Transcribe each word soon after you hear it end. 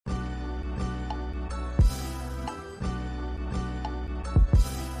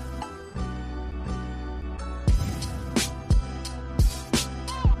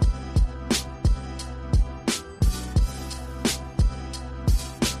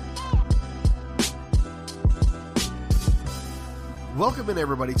Welcome in,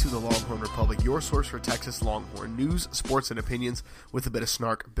 everybody, to the Longhorn Republic, your source for Texas Longhorn news, sports, and opinions with a bit of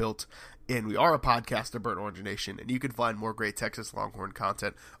snark built in. We are a podcast of Burnt Orange Nation, and you can find more great Texas Longhorn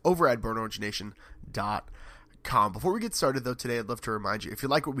content over at BurntOrangeNation.com. Before we get started, though, today I'd love to remind you, if you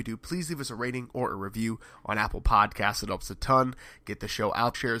like what we do, please leave us a rating or a review on Apple Podcasts. It helps a ton. Get the show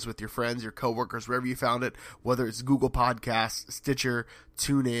out, shares with your friends, your coworkers, wherever you found it, whether it's Google Podcasts, Stitcher,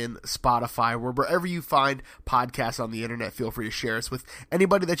 TuneIn, Spotify, wherever you find podcasts on the internet. Feel free to share us with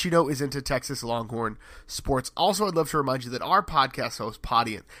anybody that you know is into Texas Longhorn sports. Also, I'd love to remind you that our podcast host,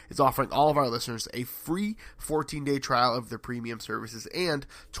 Podiant, is offering all of our listeners a free 14-day trial of their premium services and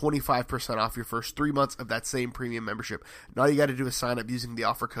 25% off your first 3 months of that same premium membership. And all you got to do is sign up using the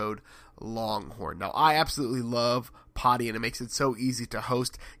offer code Longhorn. Now, I absolutely love Podiant. It makes it so easy to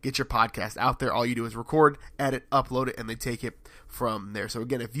host, get your podcast out there. All you do is record, edit, upload it, and they take it from there. So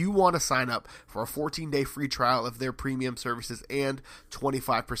again, if you want to sign up for a 14-day free trial of their premium services and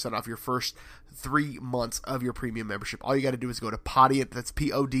 25% off your first 3 months of your premium membership, all you got to do is go to Podiant, that's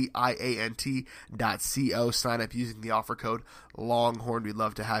PODIANT.co, sign up using the offer code Longhorn. We'd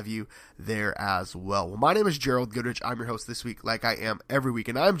love to have you there as well. Well, my name is Gerald Goodrich. I'm your host this week, like I am every week,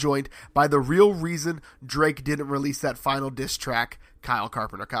 and I'm joined by the real reason Drake didn't release that final diss track, Kyle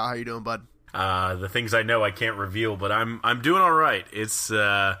Carpenter. Kyle, how you doing, bud? The things I know I can't reveal, but I'm doing all right. It's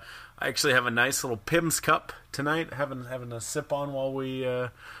I actually have a nice little Pimm's cup tonight, having a sip on while we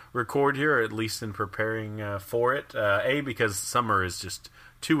record here, or at least in preparing for it. Because summer is just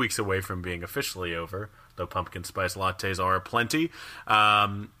 2 weeks away from being officially over, though pumpkin spice lattes are aplenty.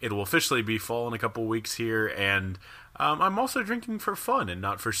 It will officially be fall in a couple weeks here, and I'm also drinking for fun and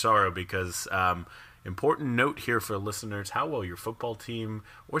not for sorrow because important note here for listeners, how well your football team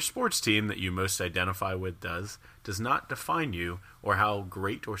or sports team that you most identify with does not define you or how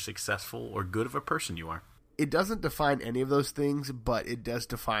great or successful or good of a person you are. It doesn't define any of those things, but it does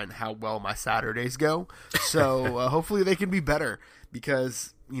define how well my Saturdays go. So hopefully they can be better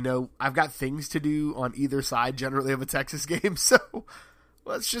because, you know, I've got things to do on either side generally of a Texas game. So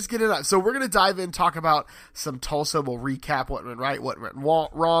let's just get it up. So we're going to dive in, talk about some Tulsa. We'll recap what went right, what went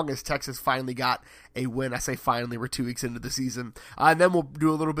wrong as Texas finally got a win. I say finally, we're 2 weeks into the season. And then we'll do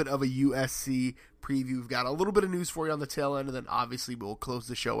a little bit of a USC preview. We've got a little bit of news for you on the tail end, and then obviously we'll close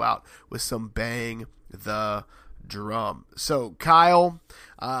the show out with some Bang the Drum. So Kyle,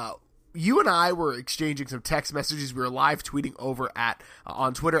 you and I were exchanging some text messages. We were live tweeting over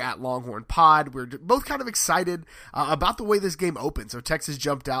on Twitter at Longhorn Pod. We were both kind of excited about the way this game opened. So Texas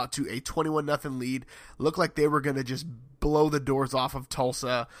jumped out to a 21-0 lead. Looked like they were going to just blow the doors off of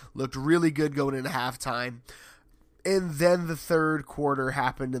Tulsa. Looked really good going into halftime. And then the third quarter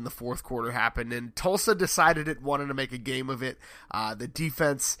happened and the fourth quarter happened, and Tulsa decided it wanted to make a game of it. The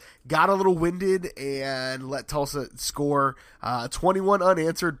defense got a little winded and let Tulsa score 21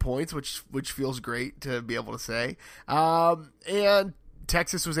 unanswered points, which feels great to be able to say. And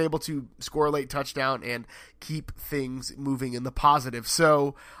Texas was able to score a late touchdown and keep things moving in the positive.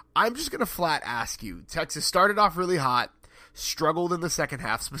 So I'm just going to flat ask you, Texas started off really hot, struggled in the second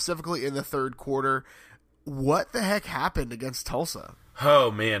half, specifically in the third quarter. What the heck happened against Tulsa?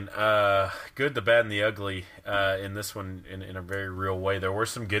 Oh, man. Good, the bad, and the ugly in this one in a very real way. There were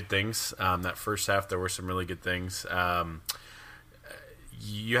some good things. That first half, there were some really good things.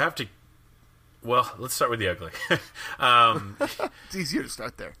 You have to... Well, let's start with the ugly. It's easier to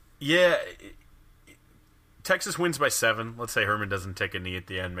start there. Yeah. Texas wins by 7. Let's say Herman doesn't take a knee at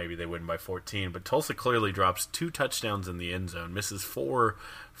the end. Maybe they win by 14. But Tulsa clearly drops 2 touchdowns in the end zone, misses 4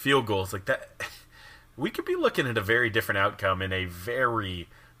 field goals. Like that... We could be looking at a very different outcome in a very,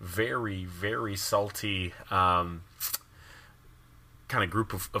 very, very salty kind of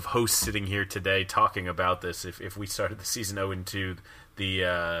group of hosts sitting here today talking about this. If we started the season 0-2,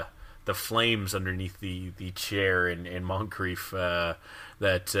 the flames underneath the chair in Moncrief that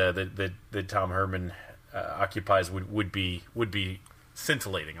Tom Herman occupies would be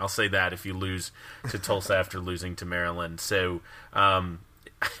scintillating. I'll say that if you lose to Tulsa after losing to Maryland. So.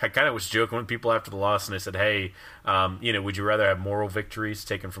 I kind of was joking with people after the loss, and I said, hey, would you rather have moral victories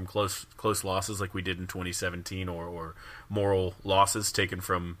taken from close losses like we did in 2017 or moral losses taken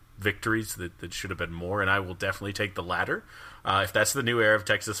from victories that should have been more? And I will definitely take the latter. If that's the new era of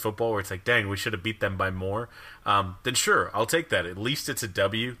Texas football where it's like, dang, we should have beat them by more, then sure, I'll take that. At least it's a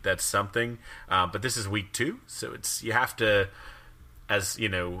W. That's something. But this is week 2, so you have to, as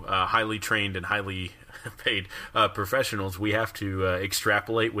highly trained and highly paid professionals, we have to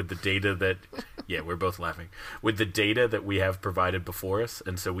extrapolate with the data that we're both laughing with the data that we have provided before us,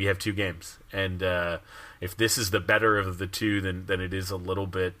 and so we have 2 games, and if this is the better of the 2, then it is a little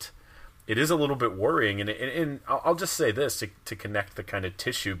bit it is a little bit worrying. And I'll just say this to connect the kind of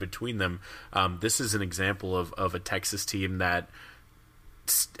tissue between them. This is an example of a Texas team that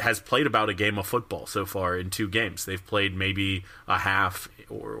has played about a game of football so far in 2 games. They've played maybe a half,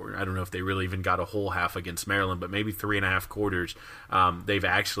 or I don't know if they really even got a whole half against Maryland, but maybe 3.5 quarters. They've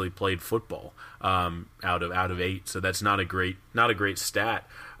actually played football out of 8. So that's not a great stat.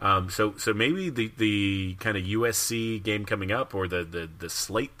 So maybe the kind of USC game coming up, or the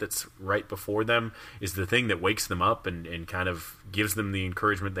slate that's right before them, is the thing that wakes them up and kind of gives them the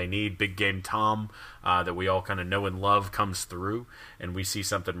encouragement they need. Big game Tom that we all kind of know and love comes through, and we see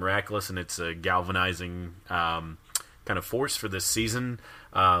something miraculous, and it's a galvanizing kind of force for this season.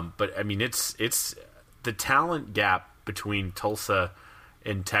 But I mean, it's the talent gap between Tulsa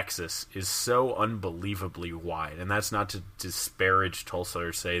in Texas is so unbelievably wide, and that's not to disparage Tulsa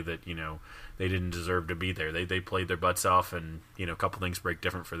or say that they didn't deserve to be there. They played their butts off, and a couple things break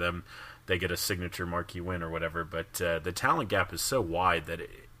different for them. They get a signature marquee win or whatever, but the talent gap is so wide that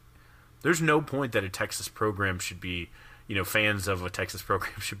there's no point that a Texas program should be, fans of a Texas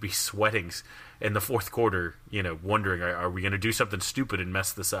program should be sweating in the fourth quarter, wondering, are we going to do something stupid and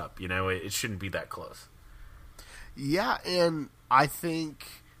mess this up? It shouldn't be that close. Yeah, and I think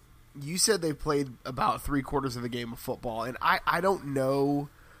you said they played about 3/4 of a game of football, and I don't know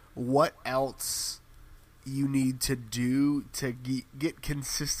what else you need to do to get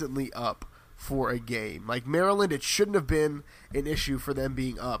consistently up for a game. Like Maryland, it shouldn't have been an issue for them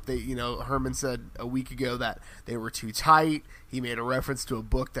being up. They, Herman said a week ago that they were too tight. He made a reference to a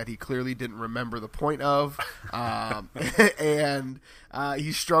book that he clearly didn't remember the point of, and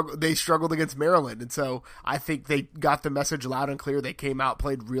they struggled against Maryland, and so I think they got the message loud and clear. They came out,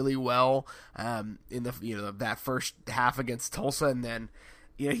 played really well in the that first half against Tulsa, and then.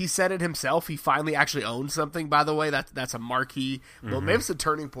 He said it himself. He finally actually owned something, by the way. That's a marquee. Well, maybe it's a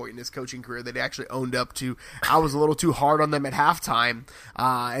turning point in his coaching career that he actually owned up to. I was a little too hard on them at halftime,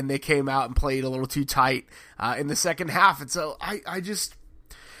 and they came out and played a little too tight in the second half. And so I'm just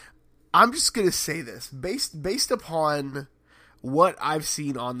going to say this. Based upon what I've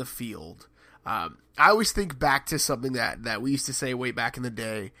seen on the field, I always think back to something that we used to say way back in the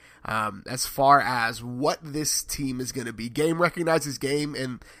day, as far as what this team is going to be. Game recognizes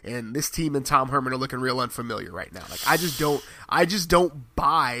game, and this team and Tom Herman are looking real unfamiliar right now. Like I just don't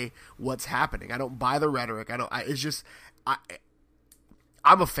buy what's happening. I don't buy the rhetoric. I'm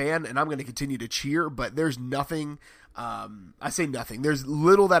a fan, and I'm going to continue to cheer, but there's nothing. I say nothing. There's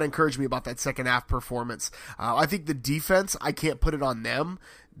little that encouraged me about that second half performance. I think the defense, I can't put it on them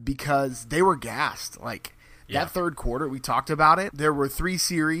because they were gassed. That third quarter, we talked about it. There were 3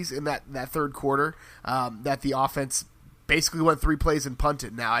 series in that third quarter that the offense basically went 3 plays and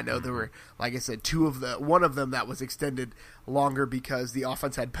punted. Now I know there were, like I said, one of them that was extended longer because the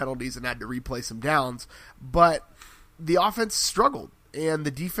offense had penalties and had to replay some downs, but the offense struggled. And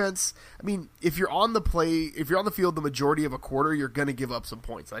the defense, I mean, if you're on the field the majority of a quarter, you're going to give up some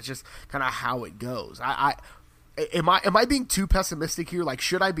points. That's just kind of how it goes. Am I being too pessimistic here? Like,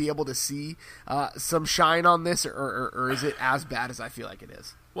 should I be able to see some shine on this, or is it as bad as I feel like it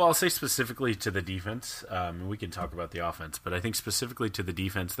is? Well, I'll say specifically to the defense, and we can talk about the offense, but I think specifically to the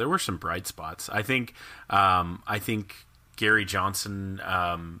defense, there were some bright spots. I think Gary Johnson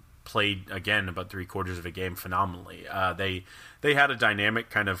played again about 3/4 of a game phenomenally. They had a dynamic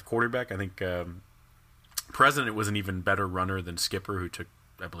kind of quarterback. I think President was an even better runner than Skipper, who took,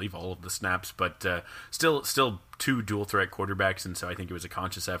 I believe, all of the snaps, but still 2 dual threat quarterbacks, and so I think it was a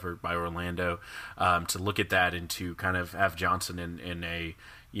conscious effort by Orlando to look at that and to kind of have Johnson in a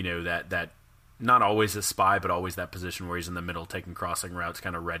that not always a spy, but always that position where he's in the middle taking crossing routes,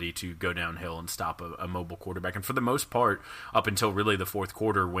 kind of ready to go downhill and stop a mobile quarterback. And for the most part, up until really the fourth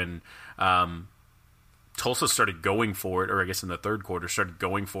quarter, when Tulsa started going for it, or I guess in the third quarter, started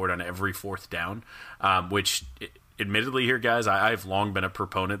going for it on every fourth down, which admittedly here, guys, I've long been a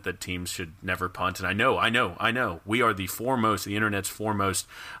proponent that teams should never punt. And I know. We are the internet's foremost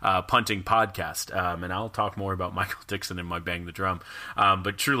punting podcast. And I'll talk more about Michael Dixon in my Bang the Drum.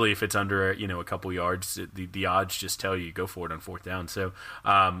 But truly, if it's under a couple yards, the odds just tell you go for it on fourth down. So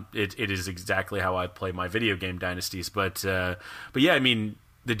it is exactly how I play my video game dynasties. But yeah, I mean,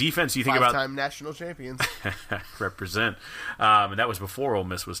 the defense you think about 5-time national champions represent, and that was before Ole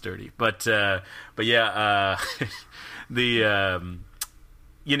Miss was dirty. But yeah, the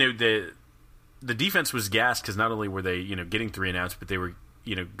defense was gassed because not only were they getting 3 and outs, but they were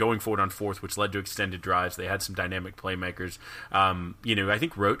going forward on fourth, which led to extended drives. They had some dynamic playmakers. I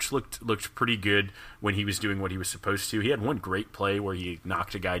think Roach looked pretty good when he was doing what he was supposed to. He had one great play where he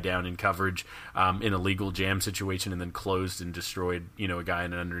knocked a guy down in coverage in a legal jam situation and then closed and destroyed, a guy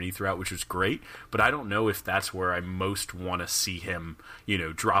in an underneath route, which was great. But I don't know if that's where I most want to see him,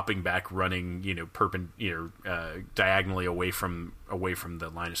 dropping back, running, diagonally away from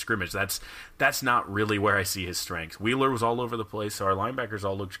the line of scrimmage. That's not really where I see his strengths. Wheeler was all over the place, so our linebackers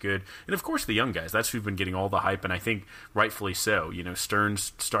all looked good. And of course the young guys, that's who've been getting all the hype, and I think rightfully so.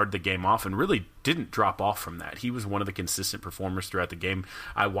 Stearns started the game off and really didn't drop off from that. He was one of the consistent performers throughout the game.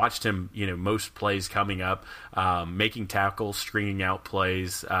 I watched him, most plays coming up, making tackles, stringing out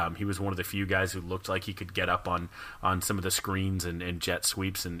plays. He was one of the few guys who looked like he could get up on some of the screens and jet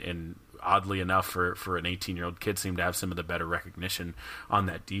sweeps, and oddly enough, for an 18-year-old kid, seemed to have some of the better recognition on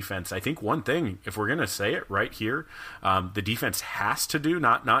that defense. I think one thing, if we're going to say it right here, the defense has to do,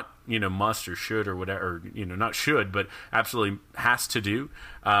 not must or should or whatever, or, not should, but absolutely has to do.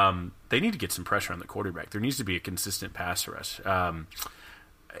 They need to get some pressure on the quarterback. There needs to be a consistent pass rush.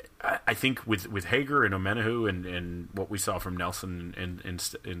 I think with Hager and Omenahu and what we saw from Nelson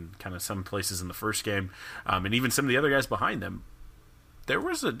in kind of some places in the first game, and even some of the other guys behind them, there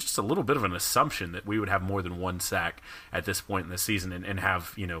was just a little bit of an assumption that we would have more than one sack at this point in the season and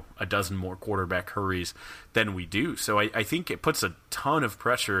have, a dozen more quarterback hurries than we do. So I think it puts a ton of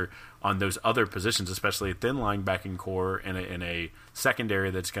pressure on those other positions, especially a thin linebacking core and a secondary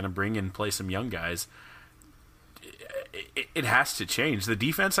that's going to bring in play some young guys. It has to change. The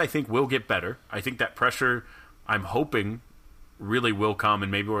defense, I think, will get better. I think that pressure, I'm hoping, really will come,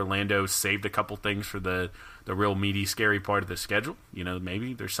 and maybe Orlando saved a couple things for the real meaty, scary part of the schedule.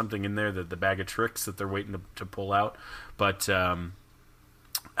 Maybe there's something in there, the bag of tricks that they're waiting to pull out. But, I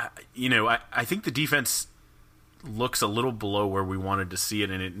think the defense looks a little below where we wanted to see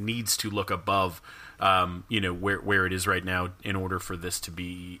it, and it needs to look above, where it is right now in order for this to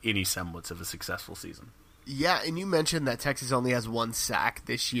be any semblance of a successful season. Yeah, and you mentioned that Texas only has one sack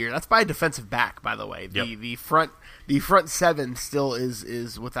this year. That's by a defensive back, by the way. The front seven still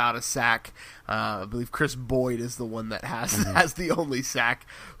is without a sack. I believe Chris Boyd is the one that has the only sack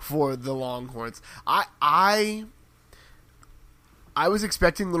for the Longhorns. I was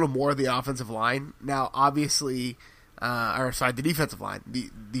expecting a little more of the offensive line. Now, obviously, the defensive line.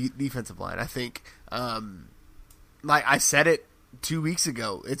 The defensive line. I think, like I said it 2 weeks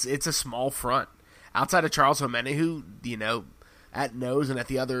ago, it's a small front. Outside of Charles Omenahu, at nose and at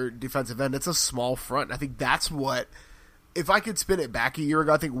the other defensive end, it's a small front. I think that's what, if I could spin it back a year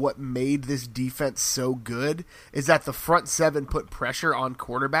ago, I think what made this defense so good is that the front seven put pressure on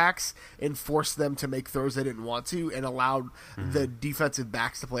quarterbacks and forced them to make throws they didn't want to and allowed the defensive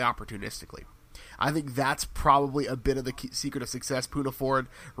backs to play opportunistically. I think that's probably a bit of the secret of success. Poona Ford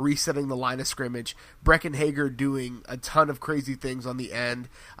resetting the line of scrimmage, Brecken Hager doing a ton of crazy things on the end,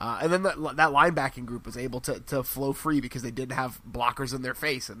 and then that linebacking group was able to flow free because they didn't have blockers in their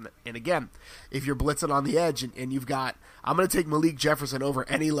face. And again, if you're blitzing on the edge and you've got, I'm going to take Malik Jefferson over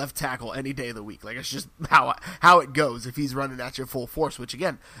any left tackle any day of the week. Like, it's just how it goes if he's running at you full force, which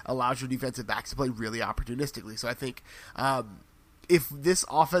again allows your defensive backs to play really opportunistically. So I think if this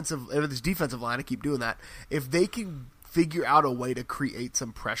defensive line, I keep doing that, if they can figure out a way to create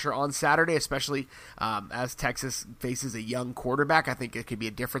some pressure on Saturday, especially as Texas faces a young quarterback, I think it could be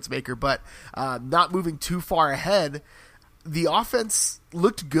a difference maker. But not moving too far ahead, the offense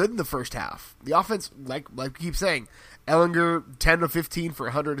looked good in the first half. The offense, like we keep saying, Ellinger 10 of 15 for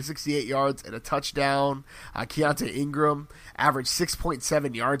 168 yards and a touchdown. Keontae Ingram averaged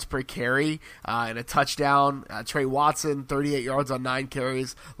 6.7 yards per carry and a touchdown. Trey Watson 38 yards on 9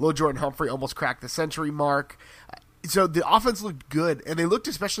 carries. Lil Jordan Humphrey almost cracked the century mark. So the offense looked good, and they looked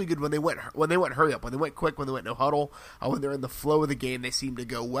especially good when they went hurry up, when they went quick, when they went no huddle, when they're in the flow of the game. They seemed to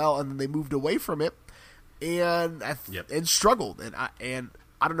go well, and then they moved away from it and struggled. And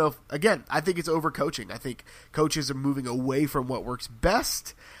I don't know if, again, I think it's overcoaching. I think coaches are moving away from what works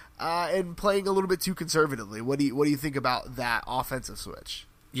best and playing a little bit too conservatively. What do you think about that offensive switch?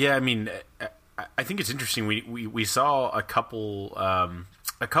 Yeah, I mean, I think it's interesting. We saw a couple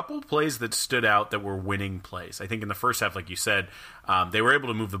plays that stood out that were winning plays. I think in the first half, like you said, they were able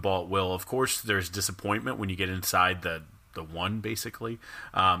to move the ball at will. Of course, there's disappointment when you get inside the one, basically,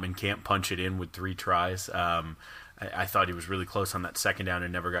 and can't punch it in with 3 tries. I thought he was really close on that second down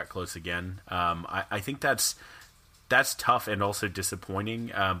and never got close again. I think that's that's tough and also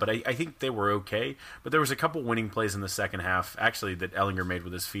disappointing. But I think they were okay. But there was a couple winning plays in the second half, actually, that Ehlinger made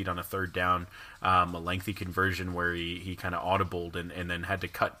with his feet on a third down, a lengthy conversion where he kind of audibled and then had to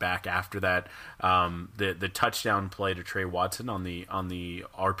cut back after that. The touchdown play to Trey Watson on the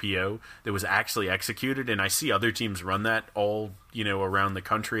RPO that was actually executed, and I see other teams run that all around the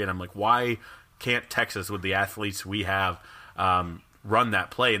country, and I'm like, why can't Texas, with the athletes we have, run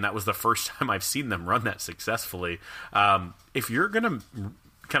that play? And that was the first time I've seen them run that successfully. If you're going to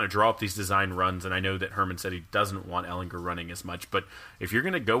kind of draw up these design runs, and I know that Herman said he doesn't want Ehlinger running as much, but if you're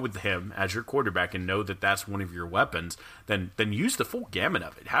going to go with him as your quarterback and know that that's one of your weapons, then use the full gamut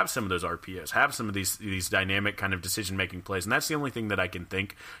of it. Have some of those RPOs, have some of these dynamic kind of decision-making plays, and that's the only thing that I can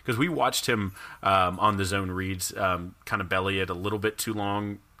think, because we watched him on the zone reads kind of belly it a little bit too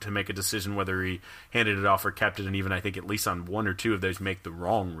long to make a decision whether he handed it off or kept it, and even I think at least on one or two of those make the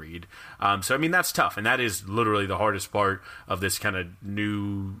wrong read. So, I mean, that's tough, and that is literally the hardest part of this kind of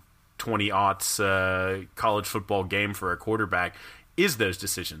new 20-aughts college football game for a quarterback is those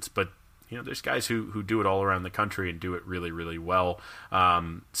decisions. But, there's guys who do it all around the country and do it really, really well.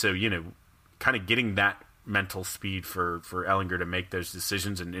 So, kind of getting that mental speed for Ehlinger to make those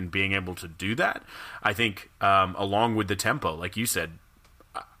decisions and being able to do that, I think, along with the tempo, like you said,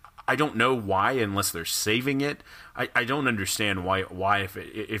 I don't know why, unless they're saving it. I don't understand why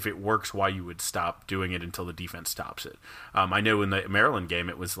if it works, why you would stop doing it until the defense stops it. I know in the Maryland game,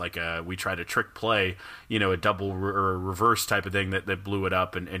 it was like we tried a trick play, a double or a reverse type of thing that blew it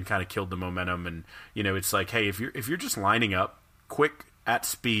up and kind of killed the momentum. And it's like, hey, if you're just lining up quick at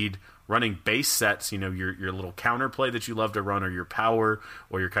speed, running base sets, your little counter play that you love to run, or your power,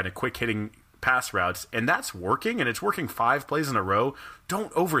 or your kind of quick hitting pass routes, and that's working, and it's working 5 plays in a row,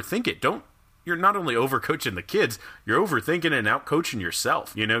 don't overthink it. You're not only overcoaching the kids, you're overthinking and outcoaching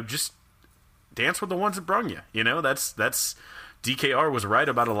yourself. Just dance with the ones that brung you. That's DKR was right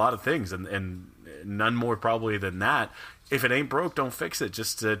about a lot of things, and none more probably than that. If it ain't broke, don't fix it.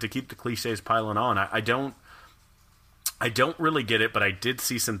 Just to keep the cliches piling on. I don't really get it, but I did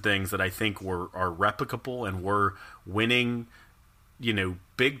see some things that I think are replicable and were winning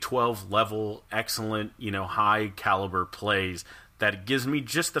Big 12 level, excellent, high caliber plays that gives me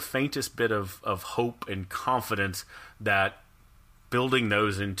just the faintest bit of hope and confidence that building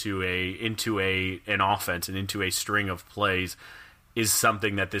those into an offense and into a string of plays is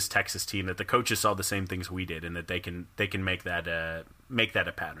something that this Texas team, that the coaches saw the same things we did, and that they can make that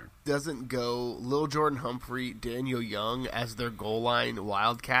a pattern. Doesn't go Lil Jordan Humphrey, Daniel Young as their goal line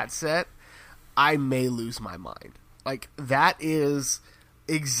Wildcat set, I may lose my mind. Like, that is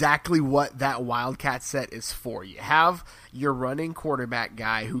exactly what that Wildcat set is for. You have your running quarterback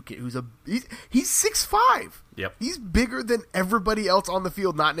guy he's 6'5". Yep. He's bigger than everybody else on the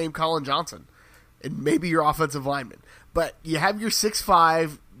field, not named Colin Johnson, and maybe your offensive lineman. But you have your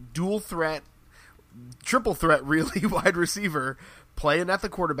 6'5", dual threat, triple threat, really, wide receiver playing at the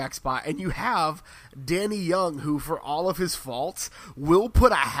quarterback spot, and you have Danny Young, who, for all of his faults, will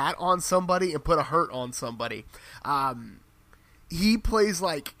put a hat on somebody and put a hurt on somebody. He plays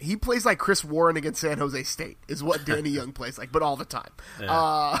like Chris Warren against San Jose State is what Danny Young plays like, but all the time.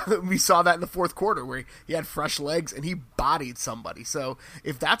 Yeah. We saw that in the fourth quarter where he had fresh legs and he bodied somebody. So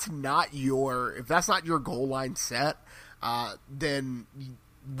if that's not your goal line set, then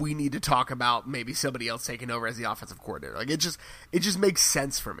we need to talk about maybe somebody else taking over as the offensive coordinator. Like, it just makes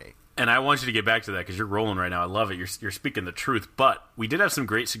sense for me. And I want you to get back to that because you're rolling right now. I love it. You're speaking the truth. But we did have some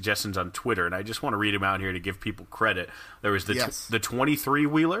great suggestions on Twitter, and I just want to read them out here to give people credit. There was the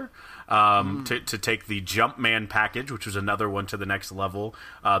 23-wheeler to take the Jumpman package, which was another one to the next level.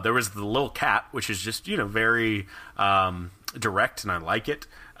 There was the Lil Cat, which is just very direct, and I like it.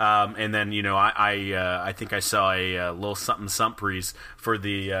 And then I think I saw a little something sumprees for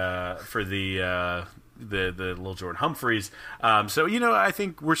the Lil Jordan Humphreys. So I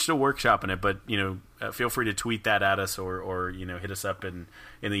think we're still workshopping it, but feel free to tweet that at us or hit us up in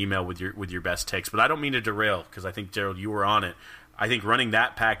the email with your best takes. But I don't mean to derail, because I think, Gerald, you were on it. I think running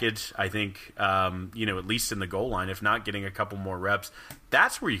that package, I think at least in the goal line, if not getting a couple more reps,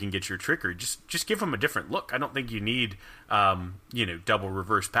 that's where you can get your trickery. Just give them a different look. I don't think you need double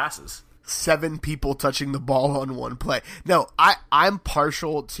reverse passes. 7 people touching the ball on one play. No, I'm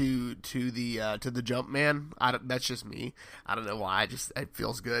partial to the jump man. That's just me. I don't know why. It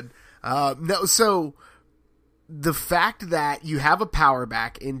feels good. So the fact that you have a power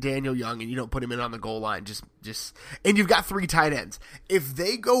back in Daniel Young and you don't put him in on the goal line, and you've got 3 tight ends. If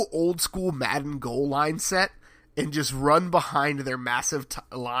they go old school Madden goal line set and just run behind their massive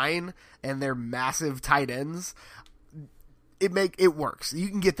line and their massive tight ends, it works. You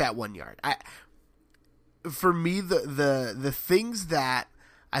can get that 1 yard. for me, the things that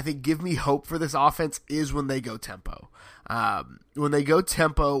I think give me hope for this offense is when they go tempo. When they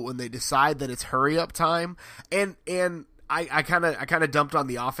decide that it's hurry up time, and I kind of dumped on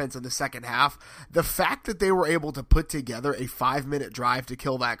the offense in the second half. The fact that they were able to put together a 5-minute drive to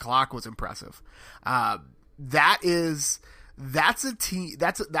kill that clock was impressive. That's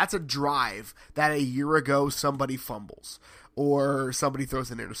a drive that a year ago somebody fumbles, or somebody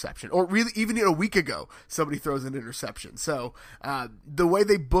throws an interception, or really even a week ago somebody throws an interception. So the way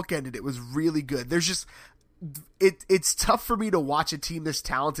they bookended it was really good. There's just it's tough for me to watch a team this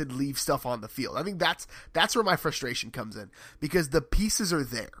talented leave stuff on the field. I think that's where my frustration comes in, because the pieces are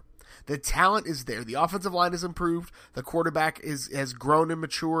there. The talent is there. The offensive line has improved. The quarterback has grown and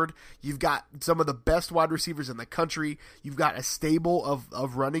matured. You've got some of the best wide receivers in the country. You've got a stable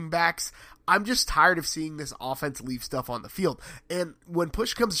of running backs. I'm just tired of seeing this offense leave stuff on the field. And when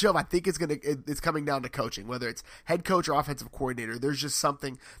push comes to shove, I think it's coming down to coaching, whether it's head coach or offensive coordinator. There's just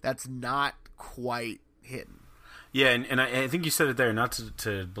something that's not quite hidden. Yeah, and I think you said it there, not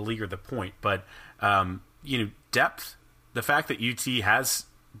to beleaguer the point, but depth. The fact that UT has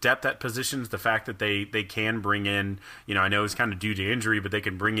depth at positions, the fact that they can bring in, I know it's kind of due to injury, but they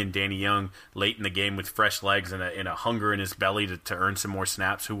can bring in Danny Young late in the game with fresh legs and a hunger in his belly to earn some more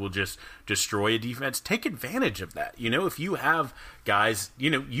snaps, who will just destroy a defense. Take advantage of that. If you have guys,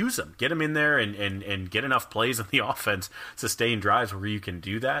 use them, get them in there and get enough plays in the offense, sustain drives where you can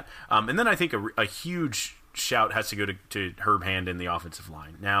do that. And then I think a huge shout has to go to Herb Hand in the offensive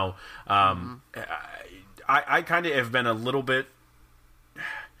line. Now, I kind of have been a little bit,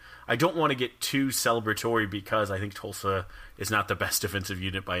 I don't want to get too celebratory, because I think Tulsa is not the best defensive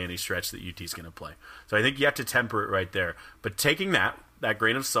unit by any stretch that UT's going to play. So I think you have to temper it right there. But taking that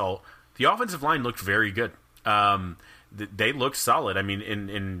grain of salt, the offensive line looked very good. They look solid. I mean,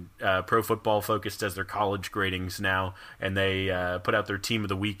 in Pro Football Focus does their college gradings now, and they put out their team of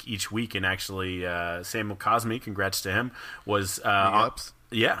the week each week. And actually, Samuel Cosme, congrats to him, was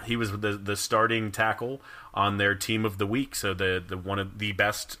he was the starting tackle on their team of the week. So the one of the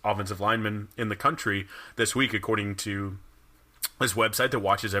best offensive linemen in the country this week, according to his website that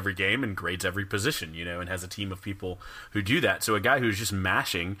watches every game and grades every position, and has a team of people who do that. So a guy who's just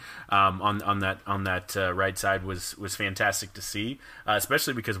mashing on that right side was fantastic to see,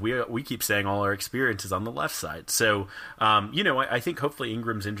 especially because we keep saying all our experience is on the left side. So I think hopefully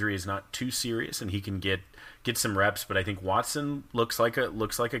Ingram's injury is not too serious and he can get some reps, but I think Watson looks like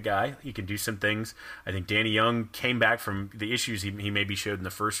a guy. He can do some things. I think Danny Young came back from the issues he maybe showed in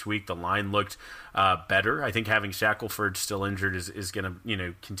the first week. The line looked better. I think having Shackelford still injured is going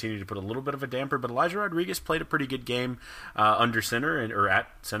to continue to put a little bit of a damper, but Elijah Rodriguez played a pretty good game under center or at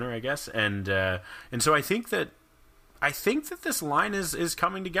center, I guess, and so I think that this line is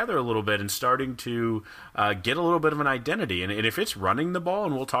coming together a little bit and starting to get a little bit of an identity. And if it's running the ball,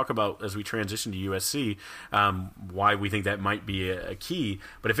 and we'll talk about as we transition to USC why we think that might be a key.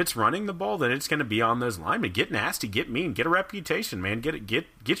 But if it's running the ball, then it's going to be on those linemen. Get nasty, get mean, get a reputation, man.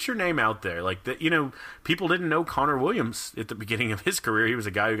 Get your name out there. Like people didn't know Connor Williams at the beginning of his career. He was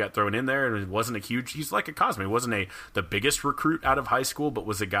a guy who got thrown in there and wasn't a huge. He's like a Cosme. He wasn't the biggest recruit out of high school, but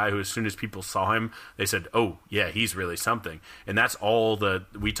was a guy who, as soon as people saw him, they said, "Oh yeah, he's really something." And that's all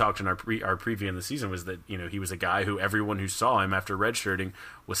we talked in our preview in the season, was that he was a guy who everyone who saw him after redshirting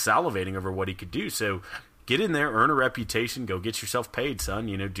was salivating over what he could do. So get in there, earn a reputation, go get yourself paid, son.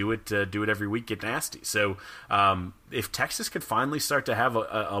 Do it every week, get nasty. So if Texas could finally start to have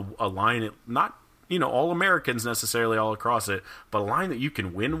a line, not all Americans necessarily all across it, but a line that you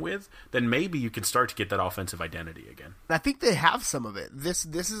can win with, then maybe you can start to get that offensive identity again. I think they have some of it. This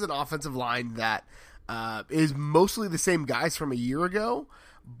is an offensive line that is mostly the same guys from a year ago,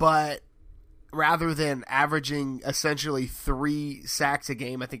 but rather than averaging essentially 3 sacks a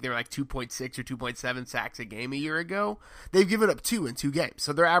game, I think they were like 2.6 or 2.7 sacks a game a year ago, they've given up 2 in 2 games.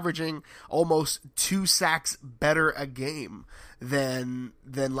 So they're averaging almost 2 sacks better a game than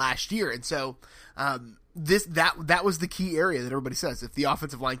last year. And so that was the key area that everybody says, if the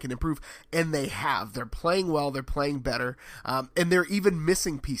offensive line can improve, and they have. They're playing well, they're playing better, and they're even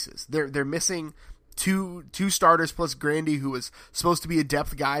missing pieces. They're missing two starters plus Grandy, who was supposed to be a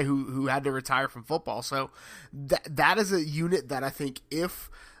depth guy who had to retire from football. So that is a unit that I think if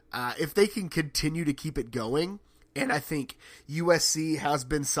they can continue to keep it going, and I think USC has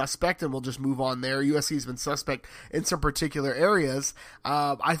been suspect, and we'll just move on there. USC has been suspect in some particular areas.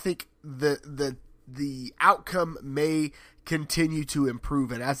 I think the outcome may continue to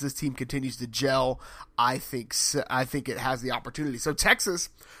improve. And as this team continues to gel, I think it has the opportunity. So Texas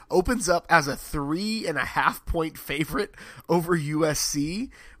opens up as a 3.5 point favorite over USC,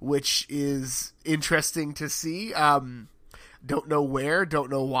 which is interesting to see. Don't know where, don't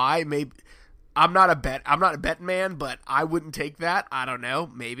know why. Maybe I'm not a bet man, but I wouldn't take that. I don't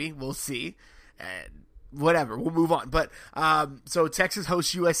know. Maybe we'll see. Whatever, we'll move on. But so Texas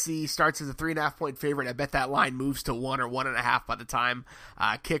hosts USC, starts as a 3.5 point favorite. I bet that line moves to 1 or 1.5 by the time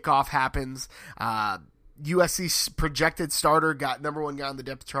kickoff happens. USC's projected starter, got number 1 guy on the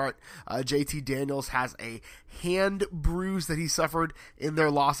depth chart. JT Daniels has a hand bruise that he suffered in their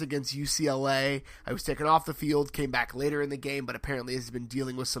loss against UCLA. I was taken off the field, came back later in the game, but apparently has been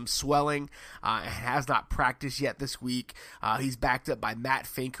dealing with some swelling and has not practiced yet this week. He's backed up by Matt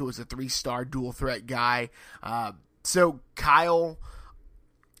Fink, who is a 3-star dual threat guy. So Kyle,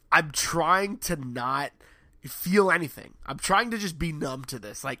 I'm trying to not feel anything. I'm trying to just be numb to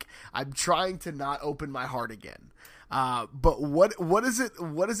this. Like, I'm trying to not open my heart again. But what is it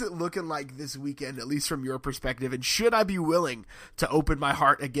looking like this weekend, at least from your perspective? And should I be willing to open my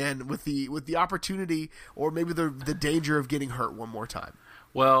heart again with the opportunity or maybe the danger of getting hurt one more time?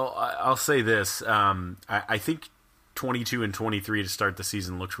 Well, I'll say this. I think 22 and 23 to start the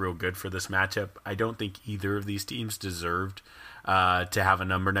season looks real good for this matchup. I don't think either of these teams deserved to have a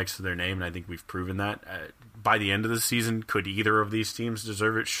number next to their name, and I think we've proven that. By the end of the season, could either of these teams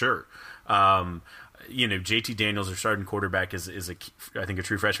deserve it? Sure. JT Daniels, their starting quarterback, is I think a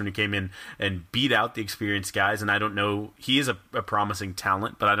true freshman who came in and beat out the experienced guys, and I don't know, he is a promising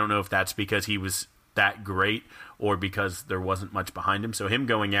talent, but I don't know if that's because he was that great or because there wasn't much behind him. So him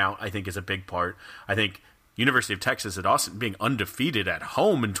going out, I think, is a big part. I think University of Texas at Austin being undefeated at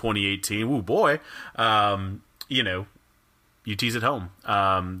home in 2018, ooh boy, UT's at home.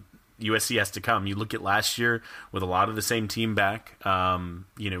 USC has to come. You look at last year with a lot of the same team back,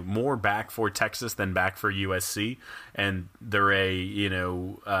 more back for Texas than back for USC. And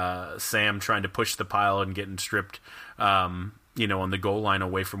they're Sam trying to push the pile and getting stripped, on the goal line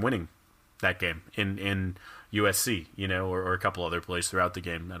away from winning that game in USC, or a couple other plays throughout the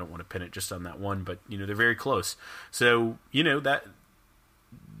game. I don't want to pin it just on that one, but, they're very close. So, that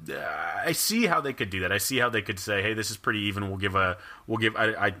I see how they could do that. I see how they could say, "Hey, this is pretty even. We'll give I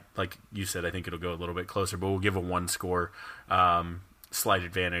like you said, I think it'll go a little bit closer, but we'll give a 1-score slight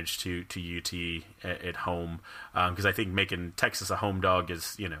advantage to UT at home because I think making Texas a home dog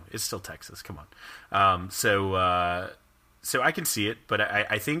is it's still Texas. Come on, so I can see it, but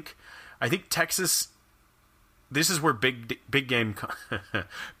I think Texas. This is where big game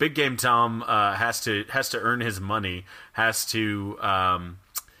Tom has to earn his money, has to earn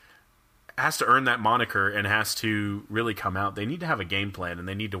that moniker, and has to really come out. They need to have a game plan, and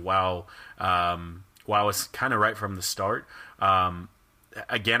they need to wow us kind of right from the start.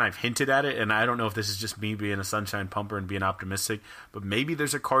 Again, I've hinted at it, and I don't know if this is just me being a sunshine pumper and being optimistic, but maybe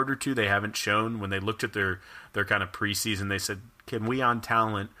there's a card or two they haven't shown. When they looked at their kind of preseason, they said, can we on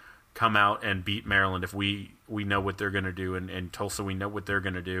talent come out and beat Maryland if we know what they're going to do, and Tulsa, we know what they're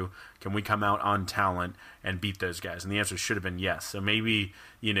going to do. Can we come out on talent and beat those guys? And the answer should have been yes. So maybe,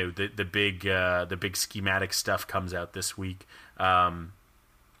 the big schematic stuff comes out this week.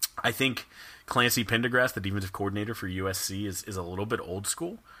 I think Clancy Pendergrass, the defensive coordinator for USC, is a little bit old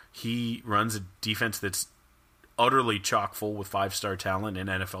school. He runs a defense that's utterly chock full with 5-star talent and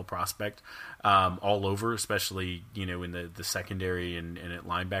NFL prospect all over, especially in the secondary and at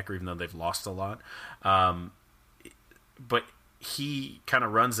linebacker, even though they've lost a lot. But he kind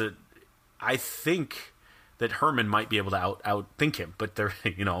of runs it. I think that Herman might be able to outthink him, but they're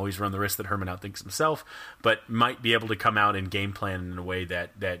always run the risk that Herman outthinks himself, but might be able to come out and game plan in a way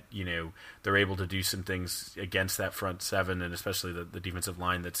that they're able to do some things against that front seven, and especially the defensive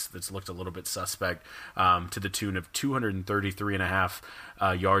line that's looked a little bit suspect, to the tune of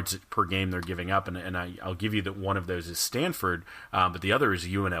 233.5 yards per game they're giving up, and I'll give you that one of those is Stanford, but the other is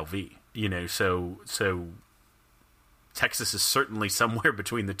UNLV. So Texas is certainly somewhere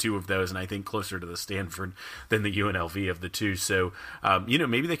between the two of those, and I think closer to the Stanford than the UNLV of the two. So,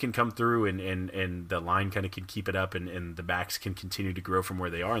 maybe they can come through and the line kind of can keep it up, and the backs can continue to grow from where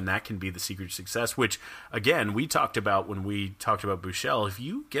they are, and that can be the secret to success, which, again, we talked about when we talked about Buechele. If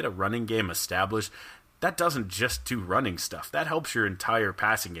you get a running game established, that doesn't just do running stuff. That helps your entire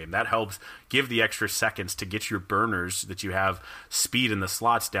passing game. That helps give the extra seconds to get your burners that you have speed in the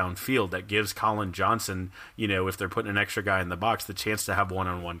slots downfield. That gives Colin Johnson, if they're putting an extra guy in the box, the chance to have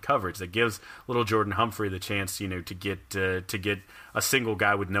one-on-one coverage. That gives little Jordan Humphrey the chance, to get a single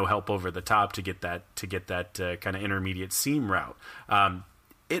guy with no help over the top to get that kind of intermediate seam route.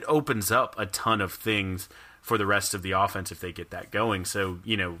 It opens up a ton of things for the rest of the offense if they get that going. So,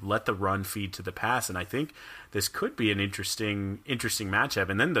 let the run feed to the pass. And I think this could be an interesting matchup.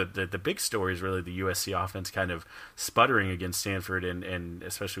 And then the big story is really the USC offense kind of sputtering against Stanford, and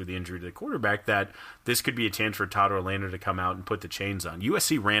especially with the injury to the quarterback, that this could be a chance for Todd Orlando to come out and put the chains on.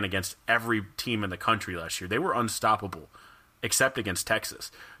 USC ran against every team in the country last year. They were unstoppable, except against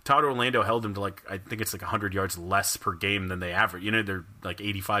Texas. Todd Orlando held them to I think it's 100 yards less per game than they average. They're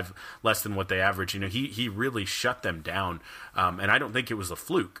 85 less than what they average. He really shut them down, and I don't think it was a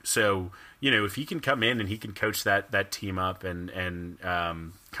fluke. So, if he can come in and he can coach that team up and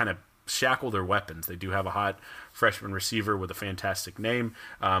kind of shackle their weapons. They do have a hot freshman receiver with a fantastic name,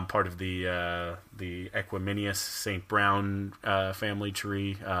 part of the Equiminius St. Brown family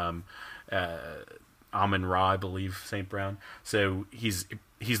tree. Amon-Ra, I believe, St. Brown. So he's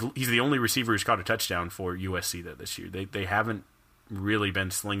the only receiver who's caught a touchdown for USC this year. They haven't really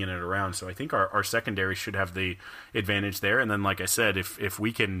been slinging it around. So I think our secondary should have the advantage there. And then, like I said, if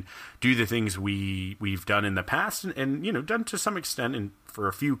we can do the things we've done in the past and done to some extent and for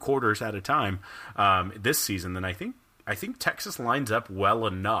a few quarters at a time this season, then I think Texas lines up well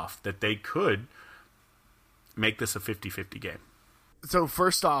enough that they could make this a 50-50 game. So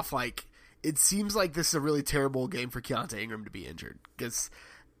first off, it seems like this is a really terrible game for Keontae Ingram to be injured, because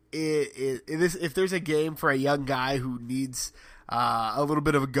if there's a game for a young guy who needs a little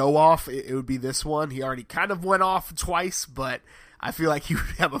bit of a go-off, it would be this one. He already kind of went off twice, but I feel like he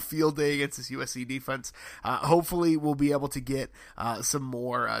would have a field day against this USC defense. Hopefully we'll be able to get some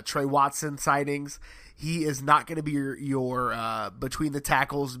more Trey Watson sightings. He is not going to be your between the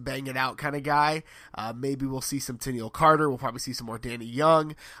tackles, bang it out kind of guy. Maybe we'll see some Tennille Carter. We'll probably see some more Danny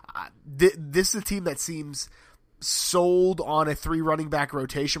Young. This is a team that seems sold on a 3 running back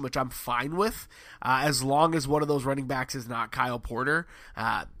rotation, which I'm fine with, as long as one of those running backs is not Kyle Porter.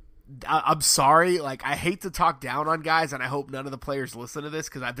 I'm sorry, I hate to talk down on guys, and I hope none of the players listen to this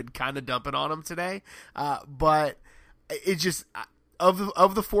because I've been kind of dumping on them today. But it just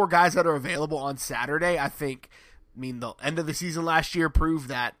of the 4 guys that are available on Saturday, the end of the season last year proved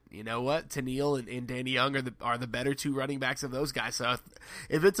that, Tennille and Danny Young are the better 2 running backs of those guys. So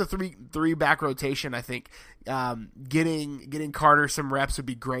if it's a three back rotation, I think getting Carter some reps would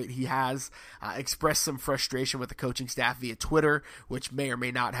be great. He has expressed some frustration with the coaching staff via Twitter, which may or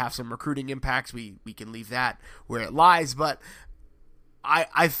may not have some recruiting impacts. We can leave that where it lies. But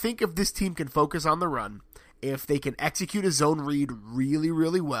I think if this team can focus on the run, if they can execute a zone read really,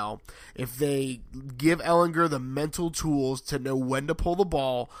 really well, if they give Ehlinger the mental tools to know when to pull the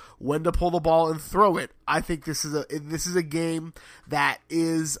ball and throw it, I think this is a game that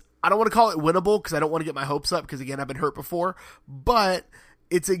is, I don't want to call it winnable because I don't want to get my hopes up because, again, I've been hurt before, but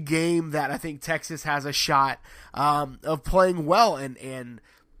it's a game that I think Texas has a shot of playing well, and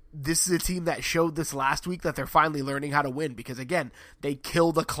this is a team that showed this last week that they're finally learning how to win because, again, they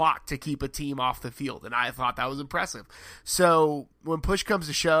kill the clock to keep a team off the field, and I thought that was impressive. So when push comes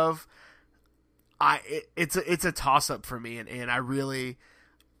to shove, it's a toss-up for me, and I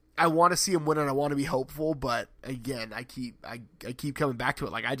want to see him win and I want to be hopeful, but again, I keep coming back to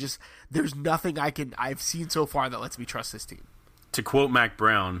it. There's nothing I've seen so far that lets me trust this team. To quote Mac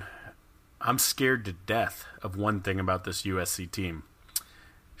Brown, I'm scared to death of one thing about this USC team.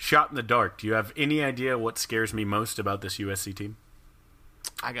 Shot in the dark. Do you have any idea what scares me most about this USC team?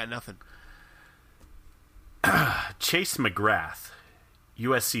 I got nothing. Chase McGrath,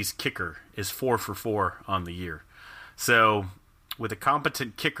 USC's kicker, is 4 for 4 on the year. So, with a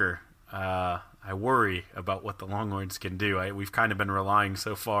competent kicker, I worry about what the Longhorns can do. We've kind of been relying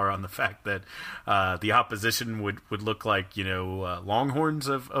so far on the fact that the opposition would look like Longhorns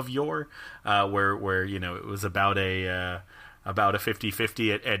of yore, where it was about a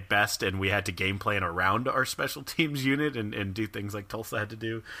 50-50 at best, and we had to game plan around our special teams unit and do things like Tulsa had to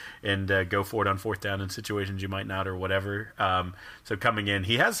do and go for it on 4th down in situations you might not or whatever. So coming in,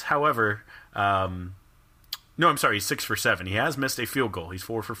 he has, however, he's 6 for 7. He has missed a field goal. He's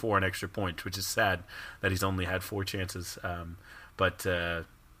 4 for 4 on extra points, which is sad that he's only had 4 chances. Let's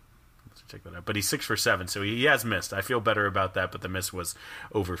check that out. But he's 6 for 7, so he has missed. I feel better about that, but the miss was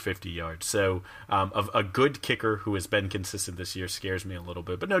over 50 yards. So of a good kicker who has been consistent this year scares me a little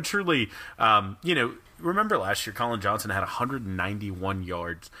bit. But no, truly, remember last year Colin Johnson had 191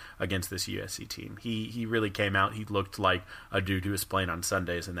 yards against this USC team. He really came out. He looked like a dude who was playing on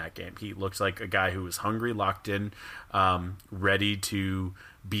Sundays in that game. He looked like a guy who was hungry, locked in, ready to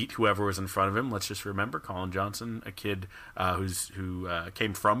beat whoever was in front of him. Let's just remember Colin Johnson, a kid who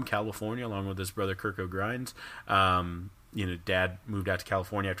came from California along with his brother Kirko Grimes. Dad moved out to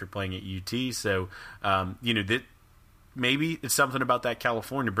California after playing at UT. So, maybe it's something about that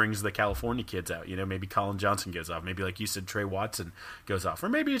California brings the California kids out. Maybe Colin Johnson goes off. Maybe, like you said, Trey Watson goes off. Or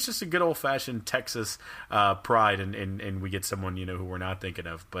maybe it's just a good old-fashioned Texas pride, and we get someone, who we're not thinking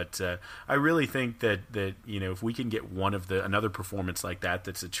of. But I really think that if we can get another performance like that,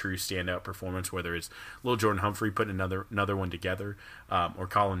 that's a true standout performance, whether it's Lil Jordan Humphrey putting another one together, or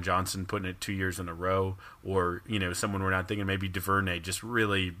Colin Johnson putting it 2 years in a row, or, someone we're not thinking, maybe DuVernay just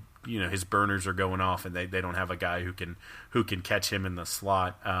really, his burners are going off, and they don't have a guy who can catch him in the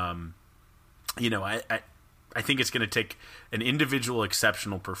slot. I think it's going to take an individual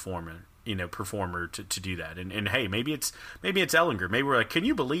exceptional performer to do that. And hey, maybe it's Ellinger. Maybe we're like, can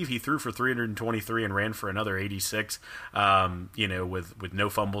you believe he threw for 323 and ran for another 86? With no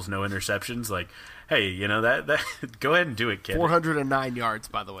fumbles, no interceptions. Like, hey, that go ahead and do it, kid. 409 yards,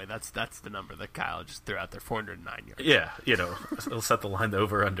 by the way. That's the number that Kyle just threw out there. 409 yards. Yeah, it'll set the line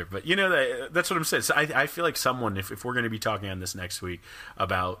over under. But that's what I'm saying. So I feel like someone, if we're going to be talking on this next week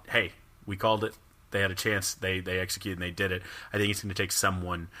about, hey, we called it. They had a chance. They executed and they did it. I think it's going to take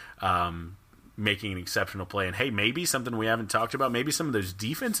someone making an exceptional play. And hey, maybe something we haven't talked about. Maybe some of those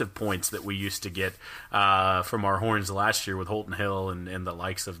defensive points that we used to get from our horns last year with Holton Hill and the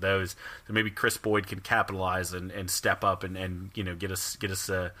likes of those. So maybe Chris Boyd can capitalize and step up and get us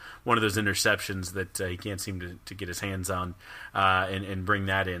one of those interceptions that he can't seem to get his hands on and bring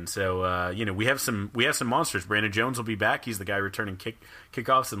that in. So we have some monsters. Brandon Jones will be back. He's the guy returning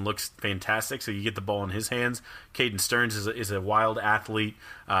kickoffs and looks fantastic. So you get the ball in his hands. Caden Stearns is a wild athlete.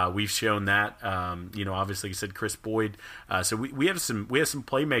 We've shown that. Obviously you said Chris Boyd. So we have some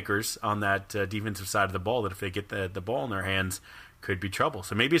playmakers on that defensive side of the ball that if they get the ball in their hands could be trouble.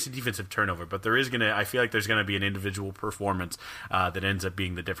 So maybe it's a defensive turnover, but I feel like there's going to be an individual performance that ends up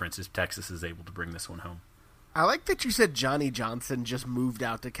being the difference if Texas is able to bring this one home. I like that you said Johnny Johnson just moved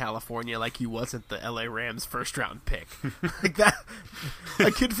out to California like he wasn't the LA Rams first round pick. Like that, a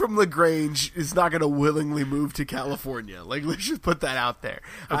kid from LaGrange is not going to willingly move to California. Like, let's just put that out there.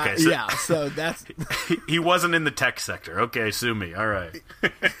 Okay, so that's he wasn't in the tech sector. Okay, sue me. All right.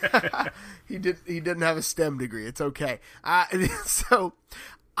 He didn't have a STEM degree. It's okay. So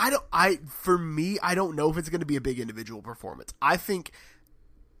I don't know if it's going to be a big individual performance. I think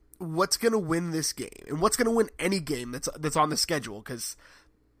what's going to win this game and what's going to win any game that's on the schedule, because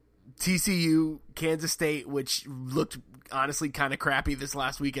TCU, Kansas State, which looked honestly kind of crappy this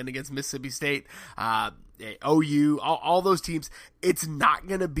last weekend against Mississippi State, OU, all those teams, it's not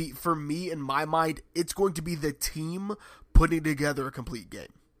going to be, for me in my mind, it's going to be the team putting together a complete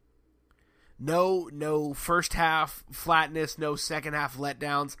game. No first half flatness, no second half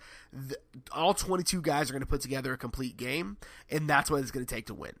letdowns. All 22 guys are going to put together a complete game, and that's what it's going to take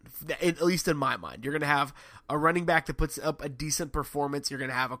to win, at least in my mind. You're going to have a running back that puts up a decent performance. You're going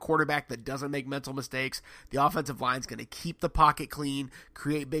to have a quarterback that doesn't make mental mistakes. The offensive line is going to keep the pocket clean,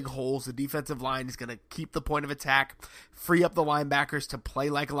 create big holes. The defensive line is going to keep the point of attack, free up the linebackers to play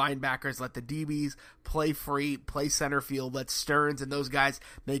like linebackers, let the DBs play free, play center field, let Stearns and those guys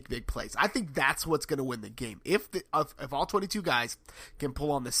make big plays. I think that's what's going to win the game. If all 22 guys can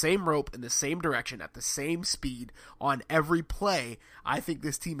pull on the same rope in the same direction at the same speed on every play, I think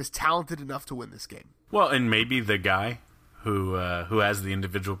this team is talented enough to win this game. Well, and maybe the guy who has the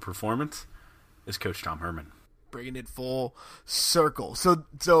individual performance is Coach Tom Herman. Bringing it full circle.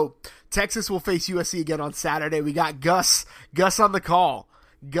 So Texas will face USC again on Saturday. We got Gus on the call.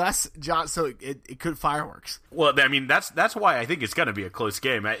 Gus John, so it could fireworks. Well, I mean that's why I think it's going to be a close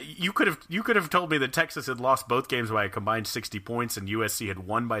game. You could have told me that Texas had lost both games by a combined 60 points and USC had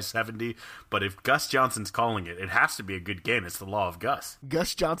won by 70. But if Gus Johnson's calling it, it has to be a good game. It's the law of Gus.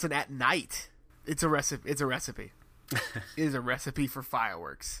 Gus Johnson at night. It's a recipe. It is a recipe for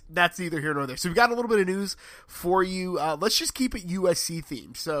fireworks. That's neither here nor there. So we've got a little bit of news for you. Let's just keep it USC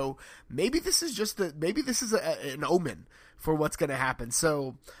themed. So maybe this is an omen for what's going to happen.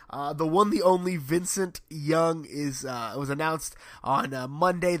 So the one, the only Vincent Young was announced on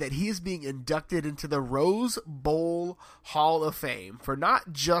Monday that he is being inducted into the Rose Bowl Hall of Fame for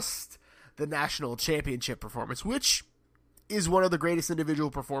not just the national championship performance, which is one of the greatest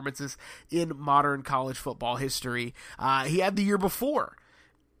individual performances in modern college football history. He had the year before,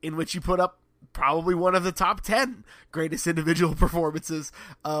 in which he put up probably one of the top 10 greatest individual performances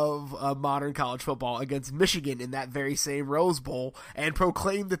of modern college football against Michigan in that very same Rose Bowl, and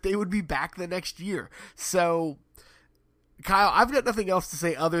proclaimed that they would be back the next year. So, Kyle, I've got nothing else to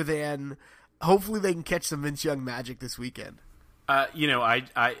say other than hopefully they can catch some Vince Young magic this weekend.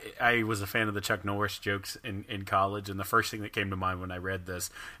 I was a fan of the Chuck Norris jokes in college, and the first thing that came to mind when I read this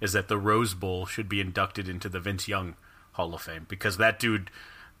is that the Rose Bowl should be inducted into the Vince Young Hall of Fame, because that dude